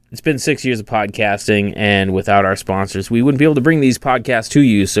It's been 6 years of podcasting, and without our sponsors, we wouldn't be able to bring these podcasts to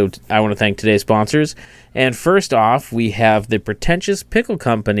you. So I want to thank today's sponsors. And first off, we have the Pretentious Pickle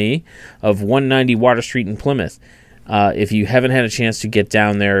Company of 190 Water Street in Plymouth. If you haven't had a chance to get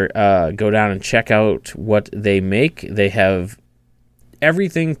down there, go down and check out what they make. They have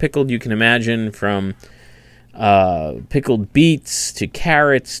everything pickled you can imagine, from pickled beets to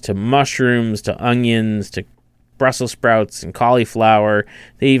carrots to mushrooms to onions to Brussels sprouts and cauliflower.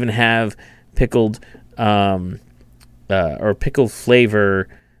 They even have pickled or pickled flavor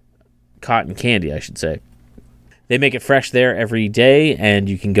cotton candy, I should say. They make it fresh there every day, and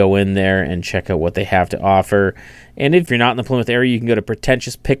you can go in there and check out what they have to offer. And if you're not in the Plymouth area, you can go to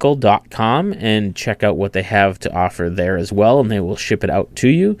pretentiouspickle.com and check out what they have to offer there as well, and they will ship it out to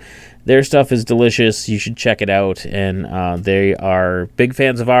you. Their stuff is delicious. You should check it out, and they are big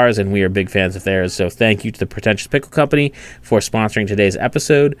fans of ours, and we are big fans of theirs. So thank you to the Pretentious Pickle Company for sponsoring today's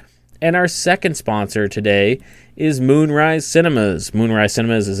episode. And our second sponsor today is Moonrise Cinemas. Moonrise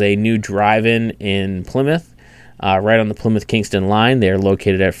Cinemas is a new drive-in in Plymouth, right on the Plymouth-Kingston line. They are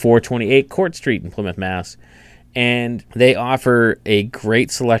located at 428 Court Street in Plymouth, Mass. And they offer a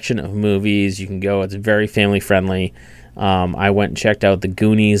great selection of movies. You can go. It's very family-friendly. I went and checked out the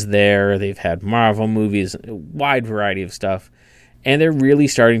Goonies there. They've had Marvel movies, a wide variety of stuff. And they're really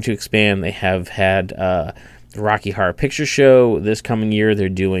starting to expand. They have had the Rocky Horror Picture Show this coming year. They're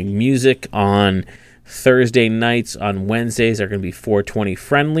doing music on Thursday nights. On Wednesdays are going to be 420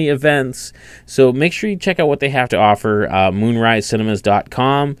 friendly events. So make sure you check out what they have to offer.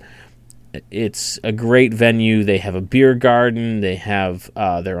 MoonriseCinemas.com. It's a great venue. They have a beer garden. They have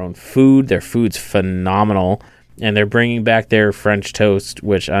their own food. Their food's phenomenal. And they're bringing back their French toast,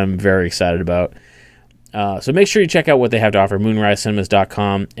 which I'm very excited about. So make sure you check out what they have to offer,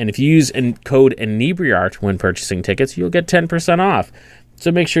 MoonriseCinemas.com. And if you use code INEBRIART when purchasing tickets, you'll get 10% off.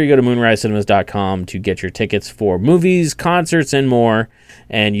 So make sure you go to MoonriseCinemas.com to get your tickets for movies, concerts, and more.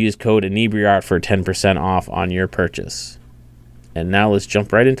 And use code INEBRIART for 10% off on your purchase. And now let's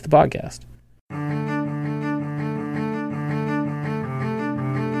jump right into the podcast.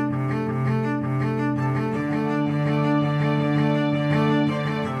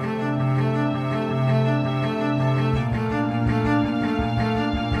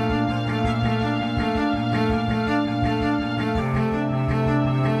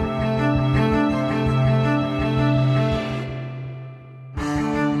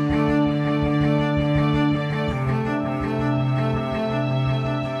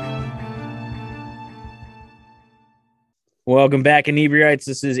 Welcome back, Inebriates.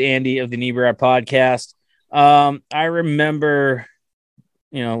 This is Andy of the Inebriate Podcast. I remember,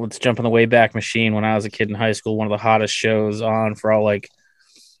 let's jump on the Wayback Machine. When I was a kid in high school, one of the hottest shows on for all like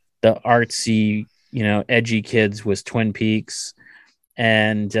the artsy, edgy kids was Twin Peaks,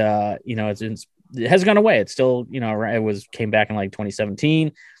 and it has gone away. It's still, came back in like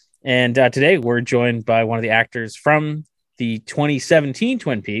 2017, and today we're joined by one of the actors from the 2017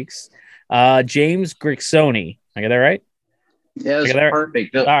 Twin Peaks, James Grigsoni. I got that right? Yeah, it was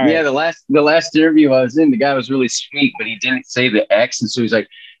perfect. Right. Yeah, the last interview I was in, the guy was really sweet, but he didn't say the X, and so he's like,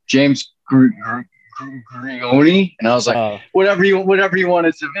 James Grigsoni, and I was like, whatever you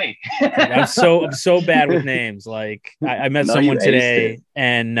wanted to be. I'm so bad with names. Like I met someone today,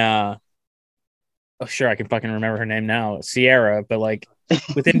 and sure, I can fucking remember her name now, Sierra, but like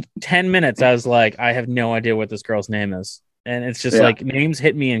within 10 minutes, I was like, I have no idea what this girl's name is, and it's just like names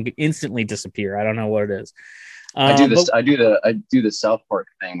hit me and instantly disappear. I don't know what it is. I do the South Park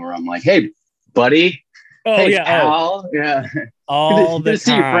thing where I'm like, hey, buddy. Oh, hey, yeah. pal. Yeah. All good the to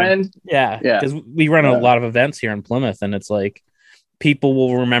see you, friend. Yeah. Because we run a lot of events here in Plymouth, and it's like people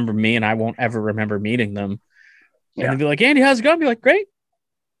will remember me and I won't ever remember meeting them. And they'll be like, Andy, how's it going? I'll be like, great.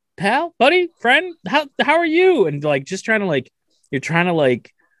 Pal, buddy, friend, how are you? And like just trying to like, you're trying to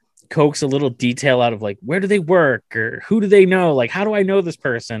like coax a little detail out of like, where do they work or who do they know? Like, how do I know this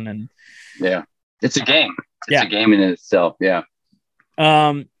person? And it's a game. It's a game in itself. Yeah.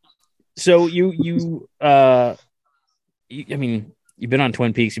 So you've been on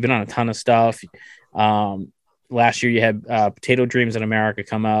Twin Peaks. You've been on a ton of stuff. Last year you had Potato Dreams in America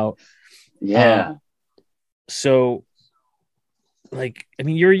come out. Yeah. So like,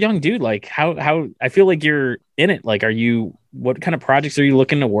 you're a young dude. Like how I feel like you're in it. Like, what kind of projects are you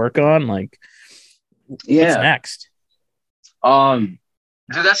looking to work on? Like, what's next?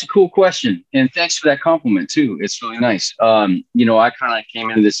 So that's a cool question. And thanks for that compliment too. It's really nice. I kind of came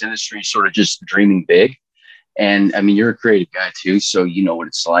into this industry sort of just dreaming big. And you're a creative guy too. So you know what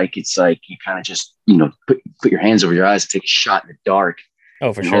it's like. It's like you kind of just, put your hands over your eyes and take a shot in the dark.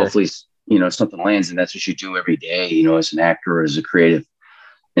 Oh, for and sure. Hopefully, something lands, and that's what you do every day, as an actor or as a creative.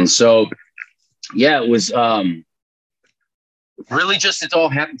 And so, yeah, it was really just, it's all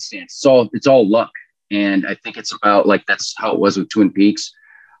happenstance. It's all luck. And I think it's about like, that's how it was with Twin Peaks.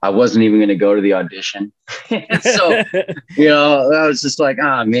 I wasn't even going to go to the audition. And so, I was just like,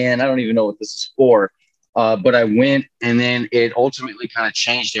 man, I don't even know what this is for. But I went, and then it ultimately kind of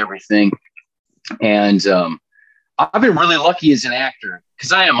changed everything. And I've been really lucky as an actor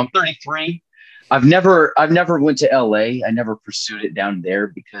because I'm 33. I've never went to LA. I never pursued it down there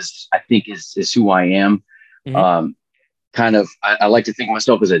because I think is who I am. Mm-hmm. I like to think of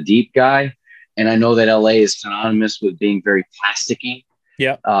myself as a deep guy. And I know that LA is synonymous with being very plasticky.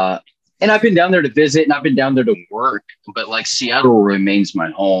 Yeah. And I've been down there to visit, and I've been down there to work, but like Seattle remains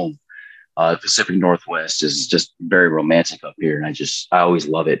my home. Pacific Northwest is just very romantic up here. And I always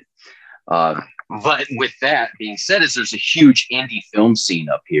love it. But with that being said, there's a huge indie film scene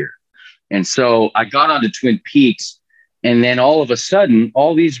up here. And so I got onto Twin Peaks, and then all of a sudden,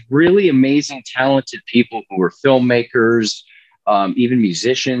 all these really amazing, talented people who were filmmakers, even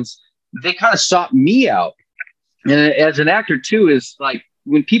musicians, they kind of sought me out. And as an actor too, is like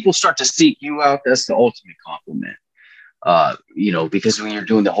when people start to seek you out, that's the ultimate compliment. Because when you're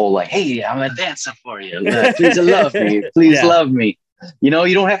doing the whole like, hey, I'm a dancer for you. Please love me. Please love me. You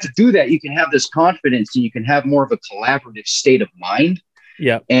don't have to do that. You can have this confidence, and you can have more of a collaborative state of mind.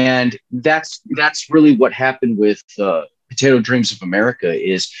 Yeah. And that's really what happened with Potato Dreams of America.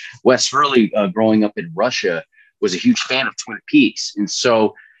 Is Wes Hurley, growing up in Russia, was a huge fan of Twin Peaks. And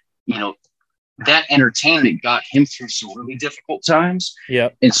so, that entertainment got him through some really difficult times. Yeah.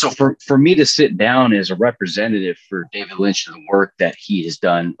 And so for me to sit down as a representative for David Lynch and the work that he has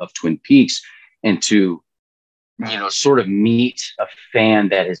done of Twin Peaks, and to, sort of meet a fan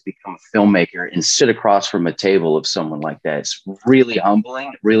that has become a filmmaker and sit across from a table of someone like that, it's really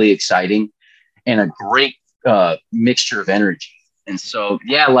humbling, really exciting, and a great mixture of energy. And so,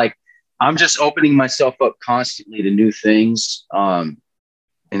 yeah, like I'm just opening myself up constantly to new things.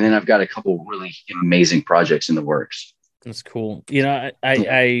 And then I've got a couple really amazing projects in the works. That's cool.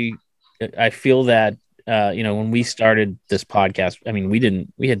 I feel that, when we started this podcast, I mean,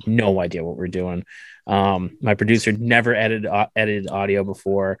 we had no idea what we're doing. My producer never edited audio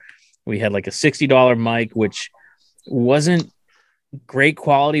before. We had like a $60 mic, which wasn't great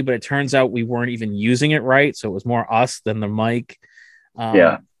quality, but it turns out we weren't even using it right. So it was more us than the mic.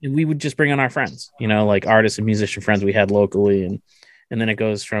 And we would just bring on our friends, like artists and musician friends we had locally. And then it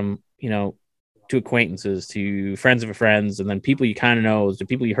goes from, to acquaintances, to friends of a friends, and then people you kind of know, to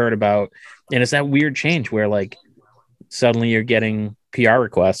people you heard about. And it's that weird change where like suddenly you're getting PR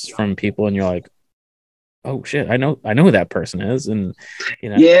requests from people and you're like, oh shit, I know who that person is. And,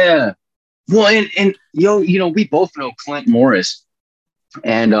 Yeah. Well, and we both know Clint Morris,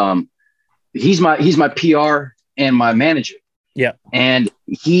 and he's my PR and my manager. Yeah. And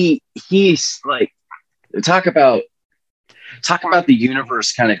he's like, talk about the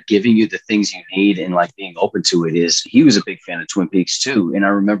universe kind of giving you the things you need and like being open to it. He was a big fan of Twin Peaks too. And I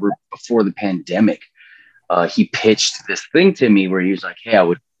remember before the pandemic, he pitched this thing to me where he was like, hey,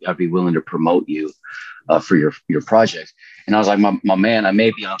 I'd be willing to promote you for your project. And I was like, my man, I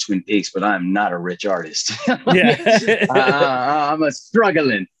may be on Twin Peaks, but I'm not a rich artist. Yeah. I'm a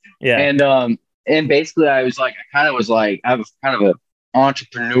struggling. Yeah. And basically I have kind of an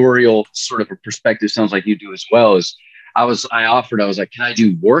entrepreneurial sort of a perspective. Sounds like you do as well. I was like, can I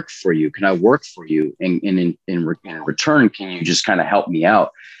do work for you? Can I work for you? And in return, can you just kind of help me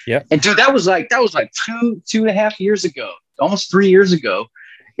out? Yeah. And dude, that was like 2.5 years ago, almost 3 years ago.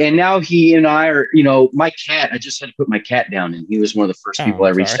 And now he and I are, my cat, I just had to put my cat down, and he was one of the first people I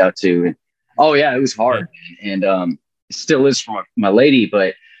reached out to. And it was hard. Yeah. And it still is for my lady,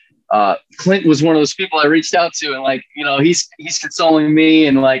 but Clint was one of those people I reached out to, and like, he's consoling me,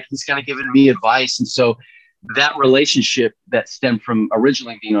 and like, he's kind of giving me advice. And so that relationship that stemmed from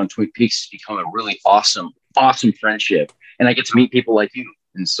originally being on Twin Peaks has become a really awesome friendship. And I get to meet people like you.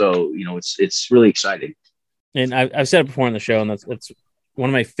 And so, it's really exciting. And I've said it before on the show, and that's one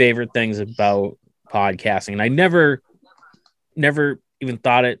of my favorite things about podcasting. And I never even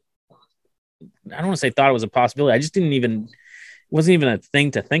thought it, I don't want to say thought it was a possibility. I just wasn't even a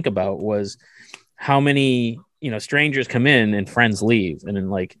thing to think about, was how many, strangers come in and friends leave. And then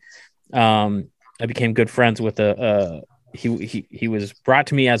like, I became good friends with he was brought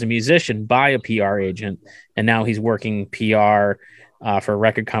to me as a musician by a PR agent, and now he's working PR for a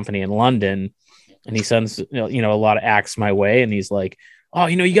record company in London, and he sends a lot of acts my way, and he's like, oh,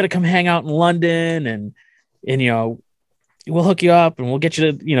 you got to come hang out in London, and we'll hook you up and we'll get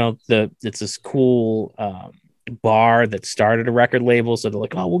you to it's this cool bar that started a record label, so they're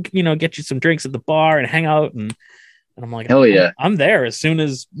like, oh, we'll get you some drinks at the bar and hang out. And And I'm like, hell yeah. I'm there as soon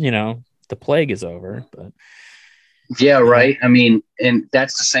as, the plague is over. But Yeah, right. I mean, and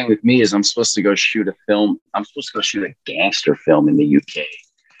that's the same with me. Is I'm supposed to go shoot a film. I'm supposed to go shoot a gangster film in the UK.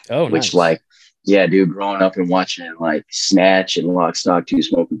 Oh, Which, nice. like, yeah, dude, growing up and watching like Snatch and Lock, Stock, Two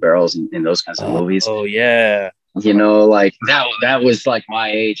Smoking Barrels and those kinds of movies. Oh yeah. Like that was like my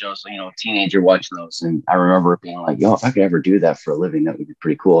age. I was, a teenager watching those, and I remember being like, yo, if I could ever do that for a living, that would be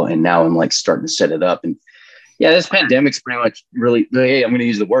pretty cool. And now I'm like starting to set it up, and yeah, this pandemic's pretty much really, hey, I'm going to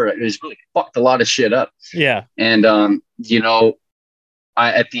use the word. It's really fucked a lot of shit up. Yeah. And, at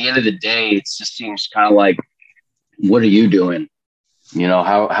the end of the day, it just seems kind of like, what are you doing?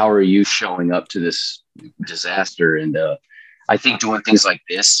 How are you showing up to this disaster? And I think doing things like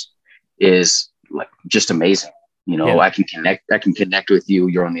this is like just amazing. I can connect with you.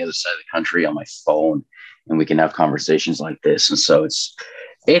 You're on the other side of the country on my phone, and we can have conversations like this. And so it's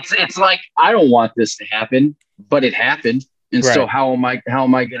like, I don't want this to happen, but it happened. And so how am I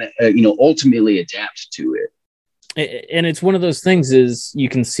going to, ultimately adapt to it? And it's one of those things is you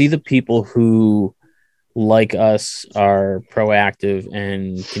can see the people who, like us, are proactive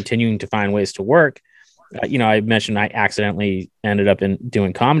and continuing to find ways to work. I mentioned I accidentally ended up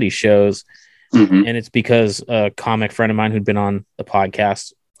doing comedy shows, and it's because a comic friend of mine who'd been on the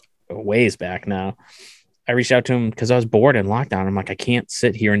podcast ways back now, I reached out to him because I was bored in lockdown. I'm like, I can't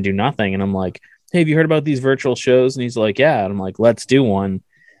sit here and do nothing. And I'm like, hey, have you heard about these virtual shows? And he's like, yeah. And I'm like, let's do one.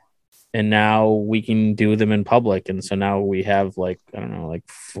 And now we can do them in public. And so now we have like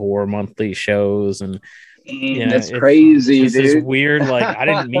 4 monthly shows. And that's crazy, it's dude. This weird, like, I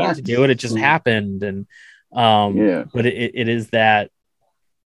didn't mean to do it. It just happened. And but it is that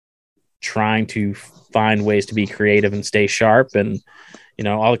trying to find ways to be creative and stay sharp. And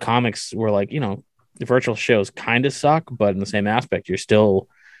all the comics were like, the virtual shows kind of suck, but in the same aspect, you're still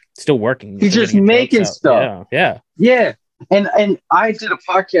working. You're just making stuff. Yeah. And I did a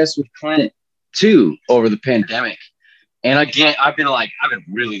podcast with Clint too over the pandemic. And again, I've been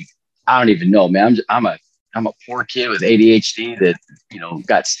really, I don't even know, man. I'm a poor kid with ADHD that,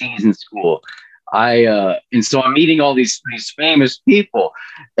 got C's in school. And so I'm meeting all these famous people,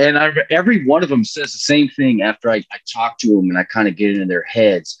 and every one of them says the same thing after I talk to them and I kind of get into their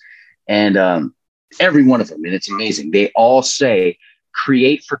heads. And every one of them, and it's amazing. They all say,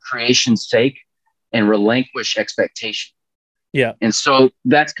 create for creation's sake and relinquish expectation. Yeah. And so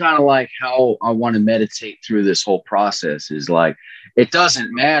that's kind of like how I want to meditate through this whole process, is like, it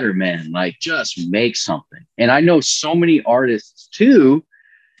doesn't matter, man. Like, just make something. And I know so many artists too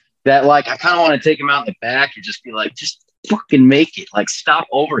that, like, I kind of want to take them out in the back and just be like, just fucking make it. Like, stop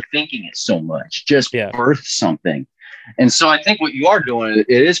overthinking it so much. Just birth something. And so I think what you are doing, it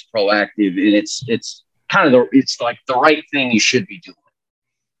is proactive, and it's kind of it's like the right thing you should be doing.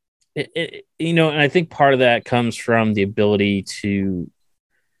 And I think part of that comes from the ability to,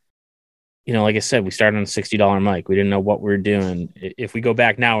 like I said, we started on a $60 mic. We didn't know what we were doing. If we go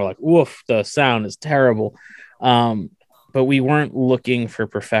back now, we're like, woof, the sound is terrible. But we weren't looking for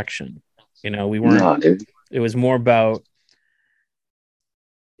perfection. We weren't. No, dude. It was more about,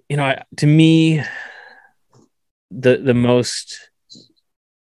 to me, the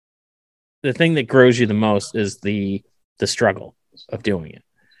thing that grows you the most is the struggle of doing it.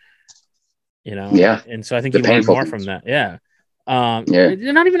 Yeah. And so I think you learn more from that. Yeah.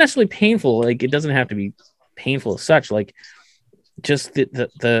 They're not even necessarily painful. Like, it doesn't have to be painful as such. Like, just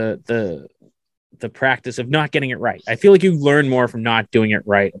the practice of not getting it right. I feel like you learn more from not doing it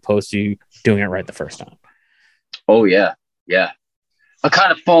right opposed to doing it right the first time. Oh yeah. Yeah. I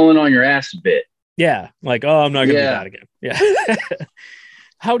kind of falling on your ass a bit. Yeah. Like, oh, I'm not going to do that again. Yeah.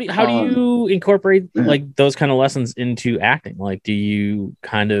 How do you incorporate like those kind of lessons into acting? Like, do you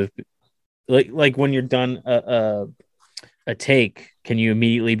kind of like when you're done a take, can you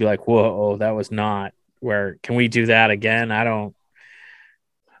immediately be like, whoa, that was not where, can we do that again?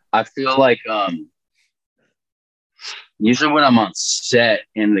 I feel like usually when I'm on set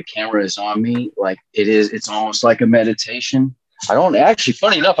and the camera is on me, like it's almost like a meditation. I don't actually,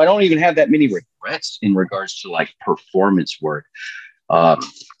 funny enough, I don't even have that many regrets in regards to like performance work.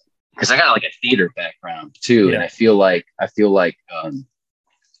 Because I got like a theater background too. Yeah. And I feel like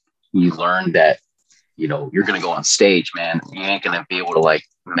you learn that, you're going to go on stage, man. You ain't going to be able to like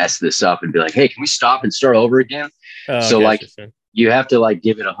mess this up and be like, hey, can we stop and start over again? You have to like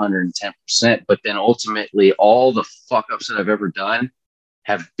give it 110%, but then ultimately all the fuck ups that I've ever done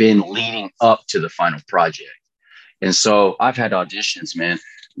have been leading up to the final project. And so I've had auditions, man,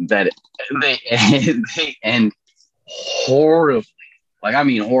 that they end horribly. Like, I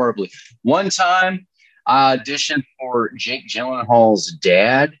mean, horribly. One time I auditioned for Jake Gyllenhaal's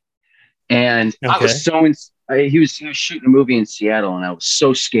dad, and I was he was shooting a movie in Seattle, and I was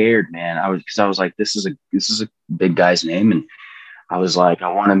so scared, man. I was like, this is a big guy's name, and I was like,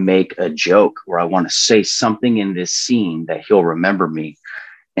 I want to make a joke, or I want to say something in this scene that he'll remember me.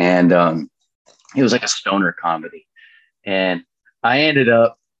 And it was like a stoner comedy, and I ended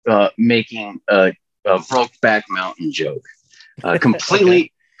up making a Brokeback Mountain joke, completely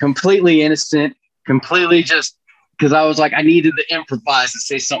Okay. completely innocent, completely just because I was like, I needed to improvise and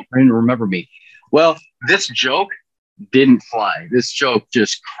say something for him to remember me. Well, this joke didn't fly. This joke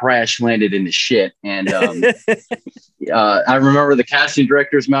just crash landed into shit. And I remember the casting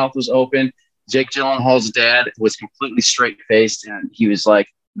director's mouth was open. Jake Gyllenhaal's dad was completely straight faced, and he was like,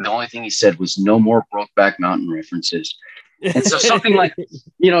 the only thing he said was no more Brokeback Mountain references. And so something like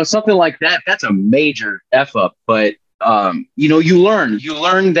that, that's a major F up. But you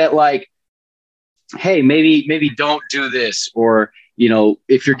learn that, like, hey, maybe don't do this, or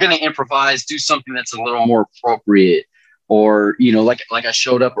if you're going to improvise, do something that's a little more appropriate, or like I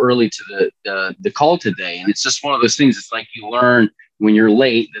showed up early to the call today, and it's just one of those things. It's like you learn when you're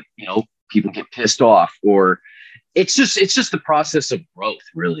late that people get pissed off, or it's just the process of growth,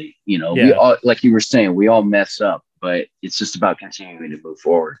 really. We Yeah. all, like you were saying, we all mess up, but it's just about continuing to move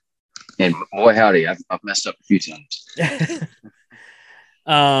forward. And boy, howdy, I've messed up a few times.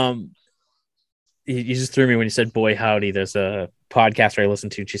 um, you just threw me when you said "boy howdy." There's a podcaster I listen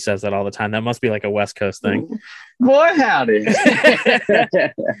to. She says that all the time. That must be like a West Coast thing. Boy, howdy.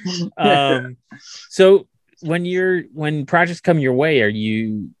 So when projects come your way, are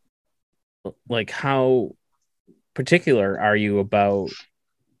you like, how particular are you about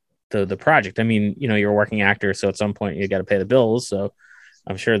the project? I mean, you're a working actor, so at some point you got to pay the bills. So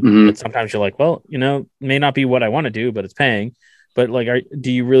I'm sure that sometimes you're like, well, may not be what I want to do, but it's paying. But like,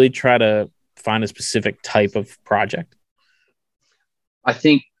 do you really try to find a specific type of project? I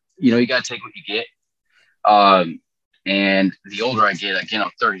think, you got to take what you get. And the older I get, again,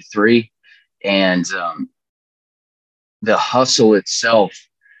 I'm 33, and the hustle itself,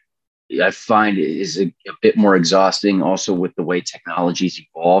 I find, is a bit more exhausting. Also, with the way technology's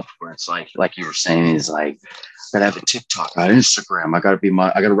evolved, where it's like you were saying, is like, I gotta have a TikTok, I got Instagram, I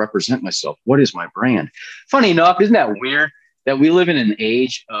gotta represent myself. What is my brand? Funny enough, isn't that weird that we live in an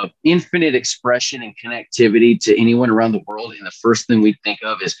age of infinite expression and connectivity to anyone around the world, and the first thing we think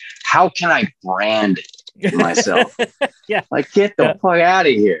of is, how can I brand myself? Yeah. Like, get the fuck out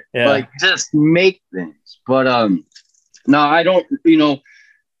of here. Yeah. Like, just make things. But no, I don't.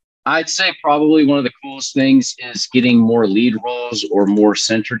 I'd say probably one of the coolest things is getting more lead roles or more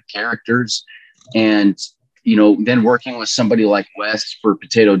centered characters, and then working with somebody like Wes for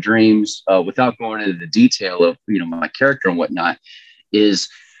Potato Dreams, without going into the detail of my character and whatnot, is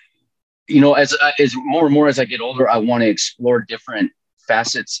as more and more as I get older, I want to explore different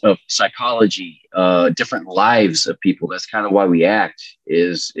facets of psychology, different lives of people. That's kind of why we act.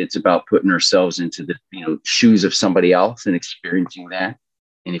 It's about putting ourselves into the shoes of somebody else and experiencing that.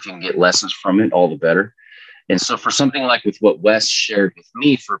 And if you can get lessons from it, all the better. And so for something like with what Wes shared with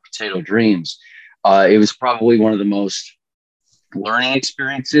me for Potato Dreams, it was probably one of the most learning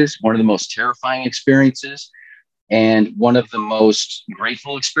experiences, one of the most terrifying experiences, and one of the most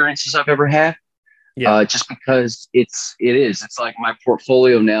grateful experiences I've ever had. Yeah. Just because it's like my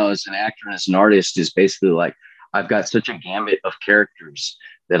portfolio now as an actor and as an artist is basically like, I've got such a gamut of characters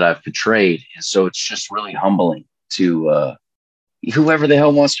that I've portrayed. And so it's just really humbling to whoever the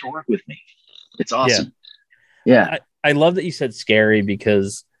hell wants to work with me. It's awesome. Yeah. I love that you said scary,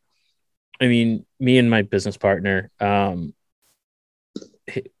 because I mean, me and my business partner,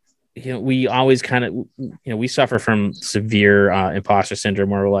 we always kind of, we suffer from severe imposter syndrome,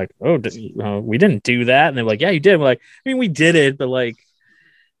 where we're like, oh, we didn't do that. And they're like, yeah, you did. We're like, I mean, we did it, but like,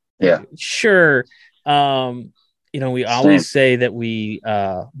 yeah, sure. We always say that we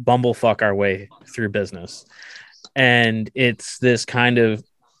bumblefuck our way through business. And it's this kind of,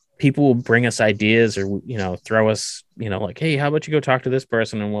 people will bring us ideas, or, throw us, like, hey, how about you go talk to this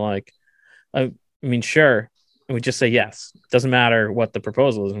person? And we're like, I mean, sure. And we just say yes. Doesn't matter what the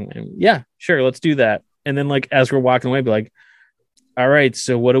proposal is. And yeah, sure, let's do that. And then, like, as we're walking away, be like, all right,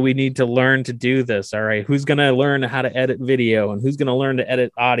 so what do we need to learn to do this? All right, who's going to learn how to edit video, and who's going to learn to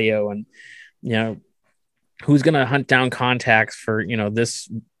edit audio, and, who's going to hunt down contacts for, this,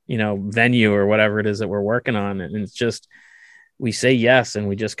 venue or whatever it is that we're working on. And it's just, we say yes, and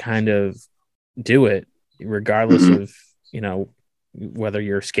we just kind of do it regardless of, whether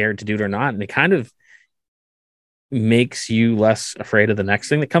you're scared to do it or not. And it kind of makes you less afraid of the next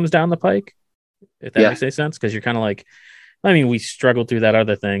thing that comes down the pike, if that makes any sense. Because you're kind of like, I mean, we struggled through that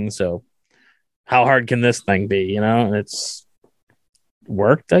other thing, so how hard can this thing be? And it's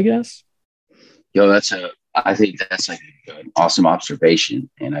worked, I guess. Yo, that's a I think that's like an awesome observation.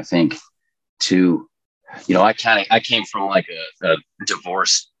 And I think too, I came from like a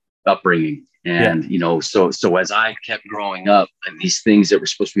divorced upbringing. And, so as I kept growing up, and these things that were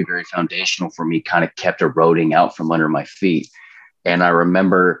supposed to be very foundational for me kind of kept eroding out from under my feet. And I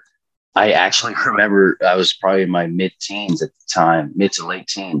actually remember I was probably in my mid-teens at the time, mid to late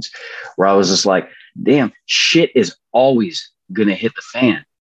teens, where I was just like, damn, shit is always going to hit the fan.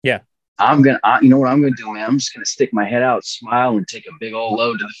 Yeah. You know what I'm going to do, man? I'm just going to stick my head out, smile, and take a big old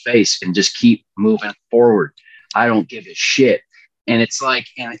load to the face and just keep moving forward. I don't give a shit. And it's like,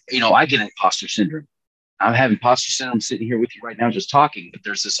 I get imposter syndrome. I'm having imposter syndrome sitting here with you right now, just talking, but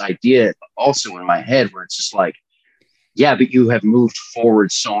there's this idea also in my head where it's just like, yeah, but you have moved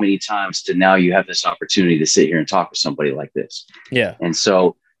forward so many times to now you have this opportunity to sit here and talk with somebody like this. Yeah. And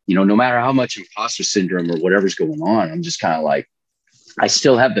so, no matter how much imposter syndrome or whatever's going on, I'm just kind of like, I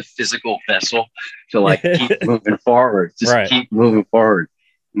still have the physical vessel to like keep moving forward, keep moving forward.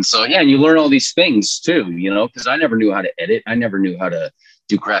 And so, yeah, and you learn all these things too, because I never knew how to edit. I never knew how to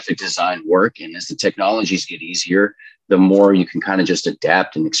do graphic design work. And as the technologies get easier, the more you can kind of just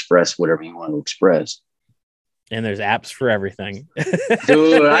adapt and express whatever you want to express. And there's apps for everything.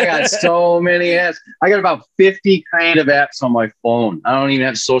 Dude, I got so many apps. I got about 50 creative apps on my phone. I don't even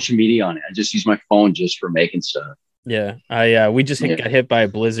have social media on it. I just use my phone just for making stuff. Yeah. We just got hit by a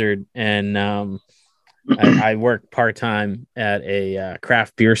blizzard, and I work part-time at a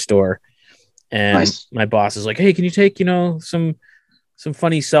craft beer store, and my boss is like, hey, can you take, some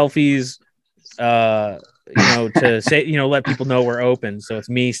funny selfies, to say, let people know we're open. So it's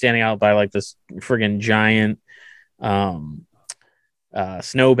me standing out by like this friggin' giant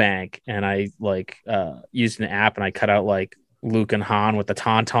snowbank, and I used an app, and I cut out like Luke and Han with the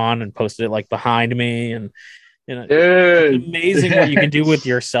tauntaun and posted it like behind me, and it's amazing what you can do with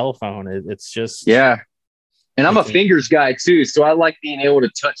your cell phone. It's just and I'm a fingers guy too, so I like being able to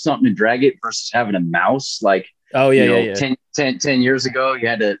touch something and drag it versus having a mouse. Like 10 years ago you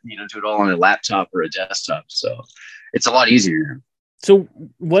had to do it all on a laptop or a desktop, so it's a lot easier. So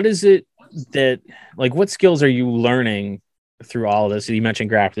what is it that, like, what skills are you learning through all of this? You mentioned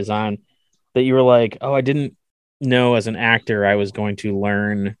graphic design, that you were like, oh, I didn't know as an actor I was going to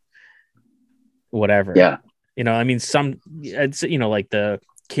learn whatever. I mean, it's like the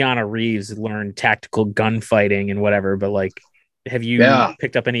Keanu Reeves learned tactical gunfighting and whatever, but like, have you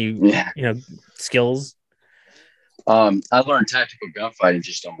picked up any skills? I learned tactical gunfighting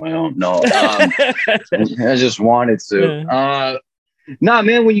just on my own. No, I just wanted to. Nah,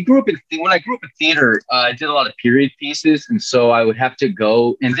 man. When I grew up in theater, I did a lot of period pieces, and so I would have to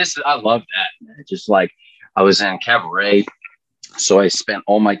go. And I love that, man. Just like I was in cabaret, so I spent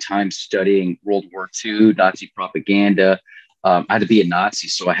all my time studying World War II, Nazi propaganda. I had to be a Nazi,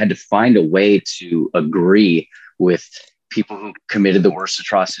 so I had to find a way to agree with people who committed the worst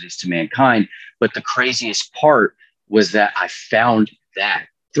atrocities to mankind. But the craziest part was that I found that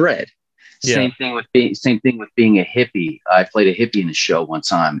thread. Same thing with being a hippie. I played a hippie in a show one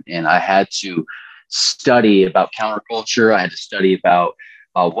time, and I had to study about counterculture. I had to study about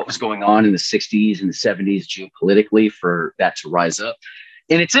what was going on in the 60s and the 70s geopolitically for that to rise up.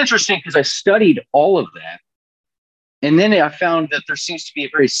 And it's interesting because I studied all of that. And then I found that there seems to be a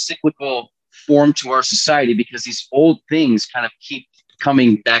very cyclical form to our society because these old things kind of keep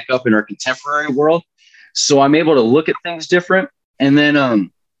coming back up in our contemporary world. So I'm able to look at things different. And then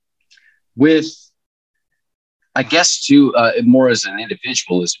I guess too, more as an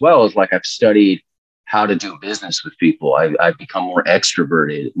individual as well, as like I've studied how to do business with people. I've become more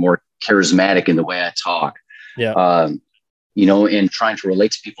extroverted, more charismatic in the way I talk. And trying to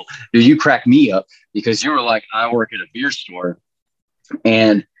relate to people. Dude, you crack me up because you were like, I work at a beer store.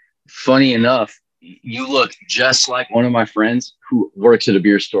 And funny enough, you look just like one of my friends who works at a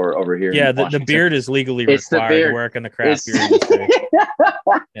beer store over here. Yeah, the beard is legally required to work in the craft beer industry.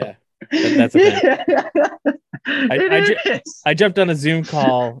 Yeah, that's a thing. I jumped on a Zoom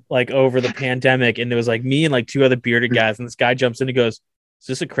call like over the pandemic, and there was like me and like two other bearded guys, and this guy jumps in and goes, is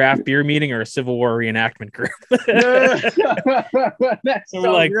this a craft beer meeting or a Civil War reenactment group? That's so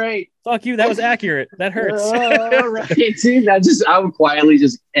like, great. Fuck you. That was accurate. That hurts. Right. See, I would quietly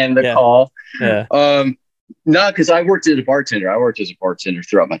just end the call. Yeah. No, because I worked as a bartender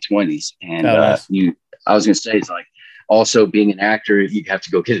throughout my 20s. And I was going to say, it's like also being an actor, you have to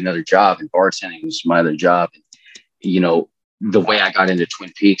go get another job. And bartending was my other job. And, the way I got into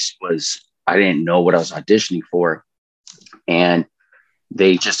Twin Peaks was I didn't know what I was auditioning for. And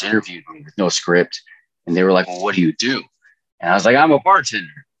they just interviewed me with no script. And they were like, well, what do you do? And I was like, I'm a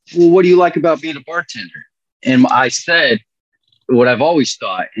bartender. Well, what do you like about being a bartender? And I said, what I've always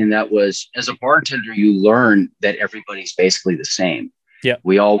thought, and that was, as a bartender, you learn that everybody's basically the same. Yeah.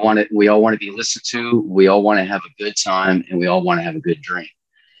 We all want it. We all want to be listened to. We all want to have a good time, and we all want to have a good drink.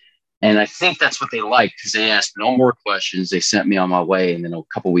 And I think that's what they like, because they asked no more questions. They sent me on my way, and then a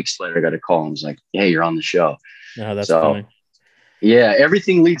couple weeks later, I got a call and was like, "Hey, you're on the show." No, that's funny. Yeah,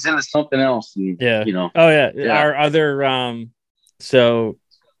 everything leads into something else. And, yeah. You know. Oh yeah. Yeah. Our other so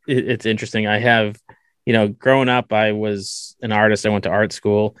it's interesting. I have, growing up, I was an artist. I went to art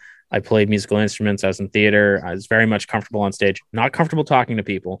school. I played musical instruments. I was in theater. I was very much comfortable on stage. Not comfortable talking to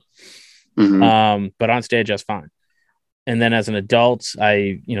people. But on stage, I was fine. And then as an adult,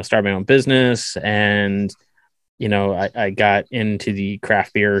 I, started my own business, and, I got into the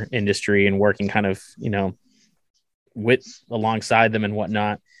craft beer industry and working kind of, with alongside them and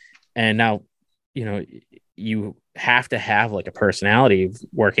whatnot. And now, you have to have like a personality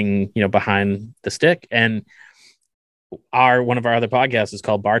working, behind the stick. And one of our other podcasts is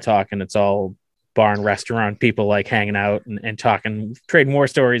called Bar Talk, and it's all bar and restaurant people like hanging out and talking, trading war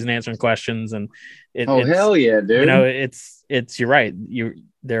stories and answering questions. And hell yeah, dude. It's you're right.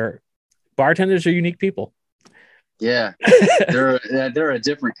 They're bartenders are unique people. Yeah, they're a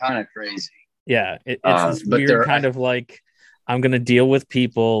different kind of crazy. Yeah, it's this weird kind of like, I'm gonna deal with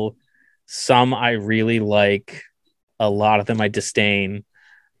people. Some I really like, a lot of them I disdain,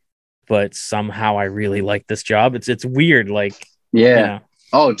 but somehow I really like this job. It's weird, like, yeah.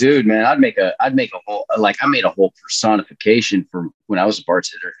 Oh, dude, man, I made a whole personification for when I was a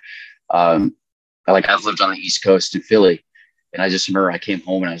bartender. I've lived on the East Coast in Philly, and I just remember I came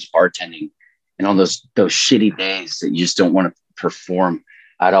home and I was bartending, and on those shitty days that you just don't want to perform,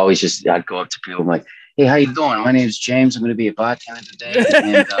 I'd go up to people, I'm like, "Hey, how you doing? My name is James. I'm going to be a bartender today."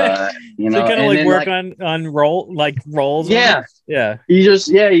 And so kind of like work on roles. Yeah, yeah. You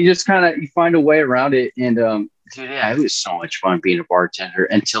just kind of find a way around it, and dude, yeah, it was so much fun being a bartender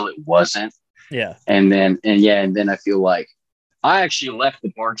until it wasn't. Yeah. And then I feel like I actually left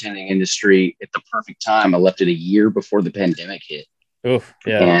the bartending industry at the perfect time. I left it a year before the pandemic hit. Oof.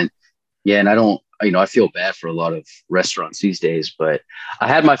 Yeah. And I don't, I feel bad for a lot of restaurants these days, but I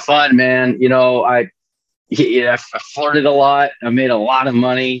had my fun, man. I flirted a lot. I made a lot of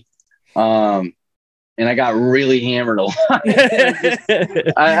money. And I got really hammered a lot.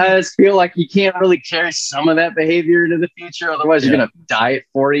 I just feel like you can't really carry some of that behavior into the future. Otherwise, you're going to die at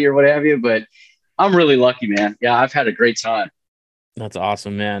 40 or what have you. But I'm really lucky, man. Yeah, I've had a great time. That's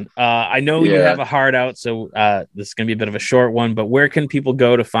awesome, man. I know you have a heart out, so this is going to be a bit of a short one, but where can people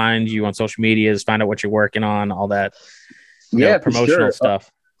go to find you on social medias, find out what you're working on, all that promotional stuff?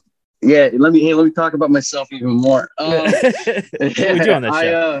 Let me talk about myself even more. What we do on this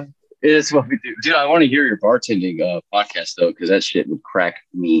show. It's what we do. Dude, I want to hear your bartending podcast, though, because that shit would crack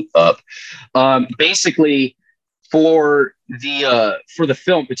me up. Basically, for the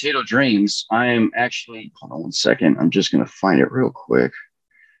film Potato Dreams, I am actually, hold on one second. I'm just going to find it real quick.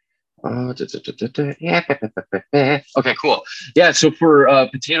 Okay, cool. Yeah, so for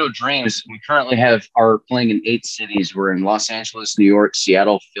Potato Dreams, we currently are playing in 8 cities. We're in Los Angeles, New York,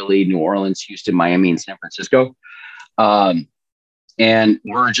 Seattle, Philly, New Orleans, Houston, Miami, and San Francisco. And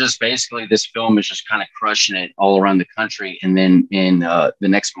we're just basically, this film is just kind of crushing it all around the country. And then in the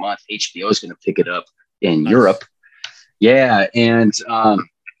next month, HBO is going to pick it up in Europe. Yeah. And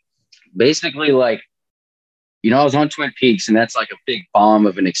basically, like, I was on Twin Peaks, and that's like a big bomb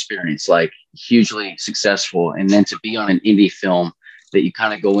of an experience, like hugely successful. And then to be on an indie film that you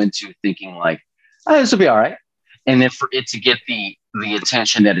kind of go into thinking like, oh, this will be all right. And then for it to get the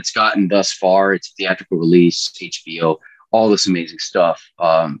attention that it's gotten thus far, it's theatrical release, HBO, all this amazing stuff.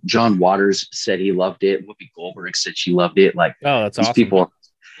 John Waters said he loved it. Whoopi Goldberg said she loved it. Like, oh, that's awesome. People,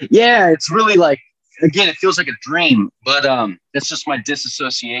 yeah, it's really like, again, it feels like a dream, but it's just my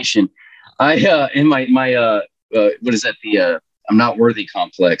disassociation. I in my what is that? The I'm not worthy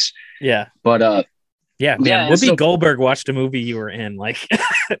complex. Yeah. But yeah, man. Whoopi Goldberg watched a movie you were in, like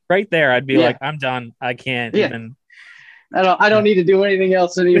right there. I'd be like, I'm done. I can't even. I don't need to do anything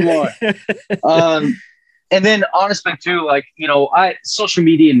else anymore. And then honestly too, like, social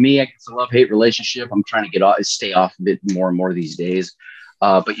media and me, it's a love-hate relationship. I'm trying to stay off of it more and more these days.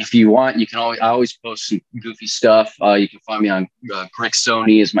 But if you want, you can I always post some goofy stuff. You can find me on Grick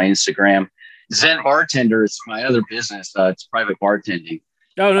Sony is my Instagram. Zen Bartender is my other business. It's private bartending.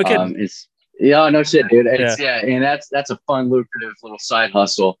 Oh, no kidding. No shit, dude. And that's a fun, lucrative little side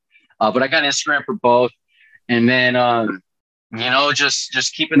hustle. But I got Instagram for both. And then,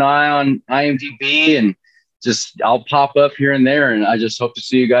 just keep an eye on IMDb and I'll pop up here and there, and I just hope to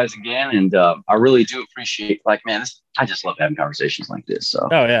see you guys again. And I really do appreciate, like, man, I just love having conversations like this. So,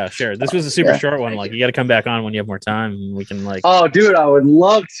 oh yeah, sure. This was a super short one. Like, you got to come back on when you have more time, and we can like. Oh, dude, I would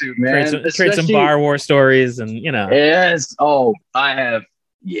love to, man. Trade some bar war stories, and Yes. Oh, I have.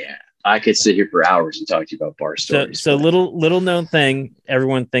 Yeah, I could sit here for hours and talk to you about bar stories. So little known thing.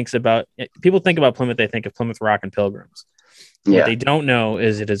 Everyone thinks about. People think about Plymouth. They think of Plymouth Rock and Pilgrims. What they don't know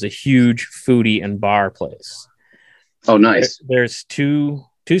is it is a huge foodie and bar place. Oh, nice. There's two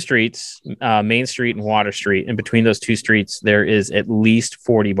streets, Main Street and Water Street. And between those two streets, there is at least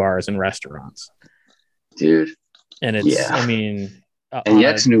 40 bars and restaurants. Dude. And it's, I mean... and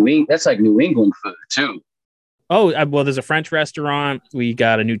that's that's like New England food, too. Oh, well, there's a French restaurant. We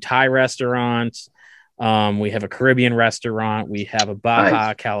got a new Thai restaurant. We have a Caribbean restaurant. We have a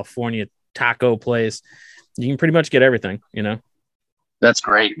Baja California taco place. You can pretty much get everything, That's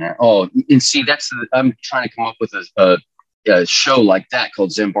great, man. Oh, and see, I'm trying to come up with a show like that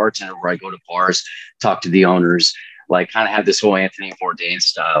called Zen Bartender, where I go to bars, talk to the owners, like kind of have this whole Anthony Bourdain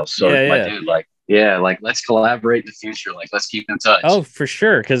style. So, dude, like let's collaborate in the future. Like, let's keep in touch. Oh, for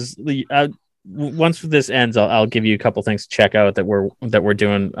sure. Because once this ends, I'll give you a couple things to check out that we're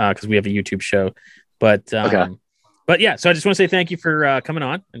doing because we have a YouTube show. But But yeah, so I just want to say thank you for coming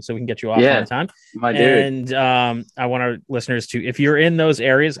on, and so we can get you off on time. My dude. And I want our listeners to, if you're in those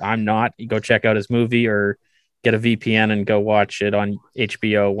areas, I'm not, you go check out his movie or get a VPN and go watch it on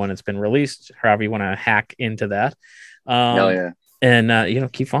HBO when it's been released, however you want to hack into that. Hell yeah.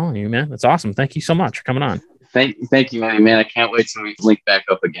 And, keep following you, man. That's awesome. Thank you so much for coming on. Thank you, man. I can't wait till we link back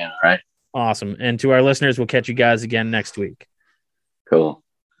up again. All right. Awesome. And to our listeners, we'll catch you guys again next week. Cool.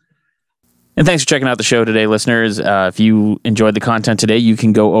 And thanks for checking out the show today, listeners. If you enjoyed the content today, you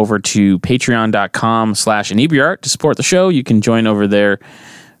can go over to patreon.com/inebriart to support the show. You can join over there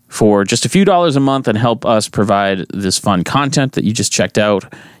for just a few dollars a month and help us provide this fun content that you just checked out.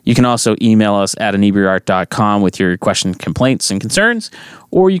 You can also email us at inebriart.com with your questions, complaints, and concerns,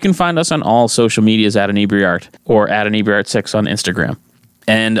 or you can find us on all social medias at inebriart or at inebriart6 on Instagram.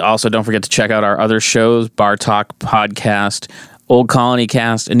 And also don't forget to check out our other shows, Bar Talk Podcast, Old Colony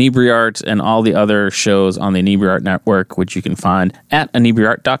Cast, Inebriart, and all the other shows on the Inebriart Network, which you can find at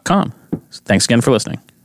inebriart.com. Thanks again for listening.